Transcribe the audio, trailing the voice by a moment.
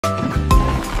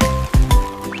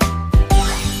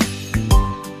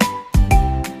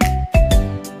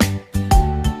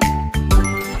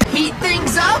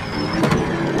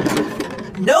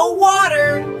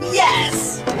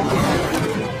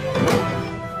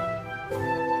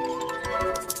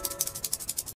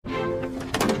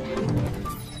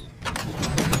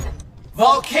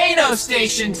Volcano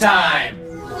Station time!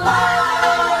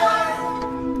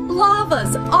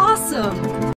 Lava's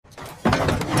awesome!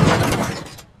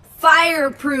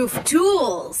 Fireproof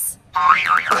tools!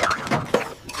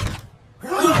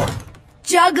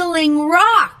 Juggling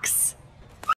rocks!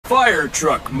 Fire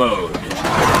truck mode!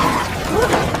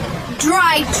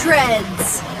 Dry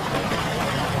treads!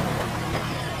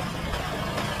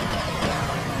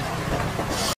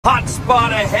 Hot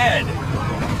spot ahead!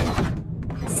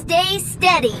 Stay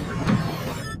steady.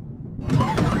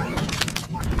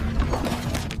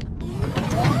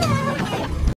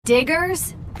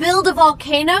 Diggers, build a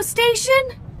volcano station?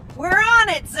 We're on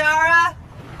it, Zara!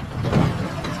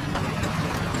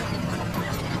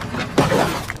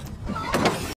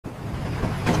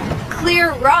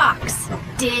 Clear rocks.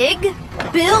 Dig.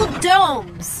 Build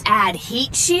domes. Add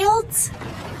heat shields.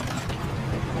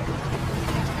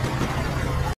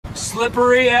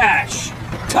 Slippery ash!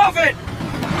 Tough it!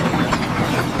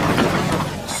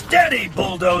 Steady,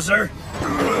 Bulldozer!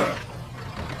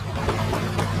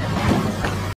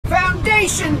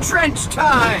 Foundation trench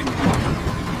time!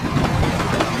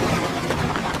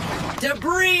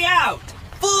 Debris out!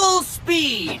 Full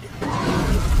speed!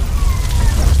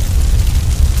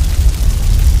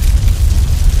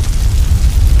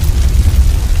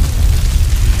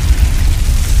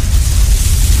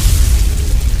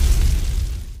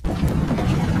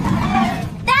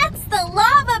 That's the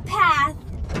lava path.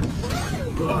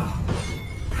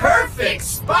 Perfect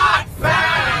spot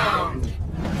found!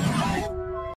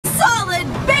 Solid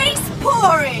base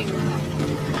pouring!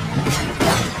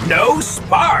 No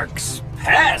sparks!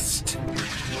 Pest!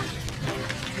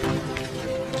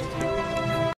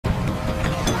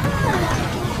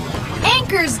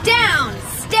 Anchors down!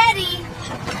 Steady!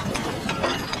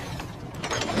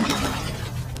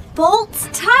 Bolts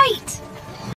tight!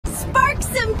 Spark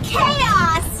some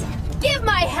chaos. Give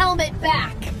my helmet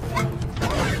back!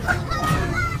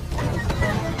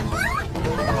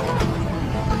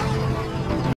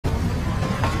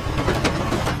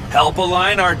 Help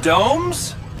align our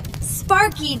domes?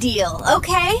 Sparky deal,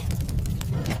 okay?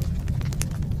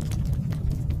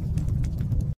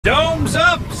 Domes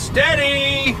up!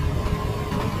 Steady!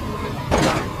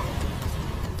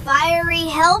 Fiery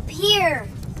help here.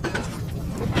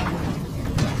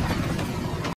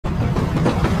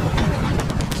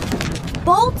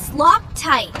 Bolts locked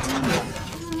tight.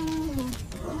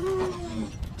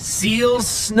 Seals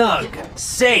snug.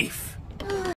 Safe.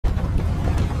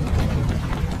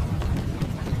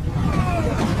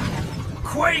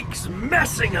 Quake's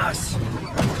messing us!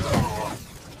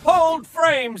 Hold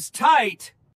frames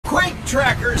tight! Quake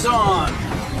trackers on!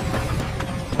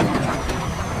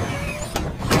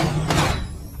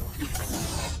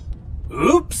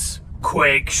 Oops!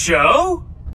 Quake show?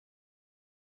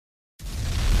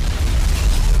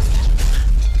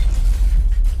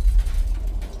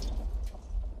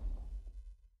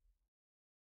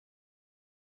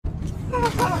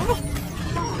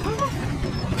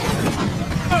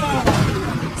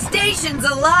 Station's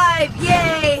alive,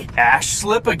 yay! Ash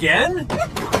slip again?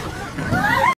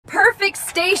 Perfect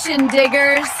station,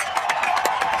 diggers!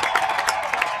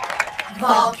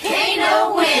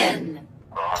 Volcano win!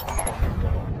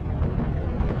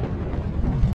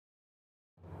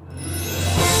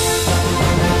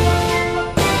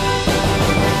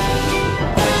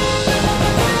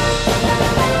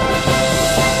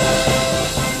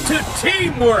 To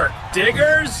teamwork,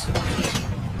 diggers!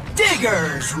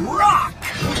 Diggers rock!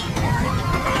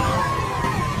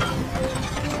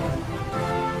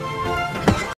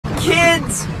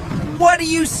 Kids, what do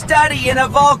you study in a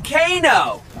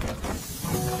volcano?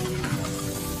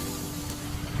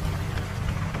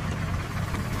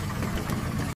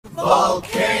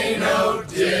 Volcano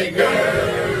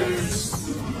diggers!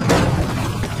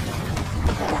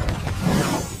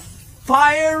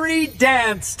 Fiery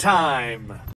dance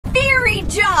time! Fiery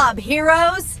job,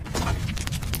 heroes!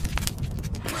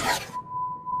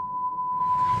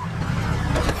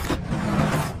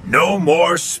 No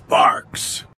more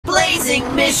sparks!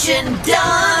 Blazing mission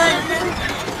done!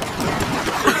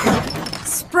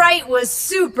 Sprite was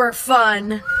super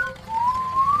fun!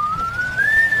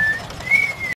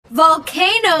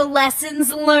 Volcano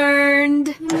lessons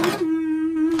learned!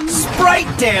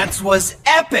 Sprite dance was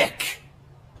epic!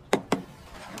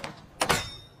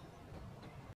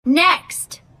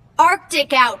 Next,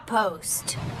 Arctic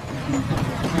outpost.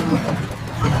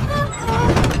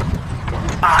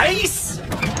 Ice?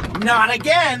 Not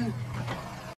again!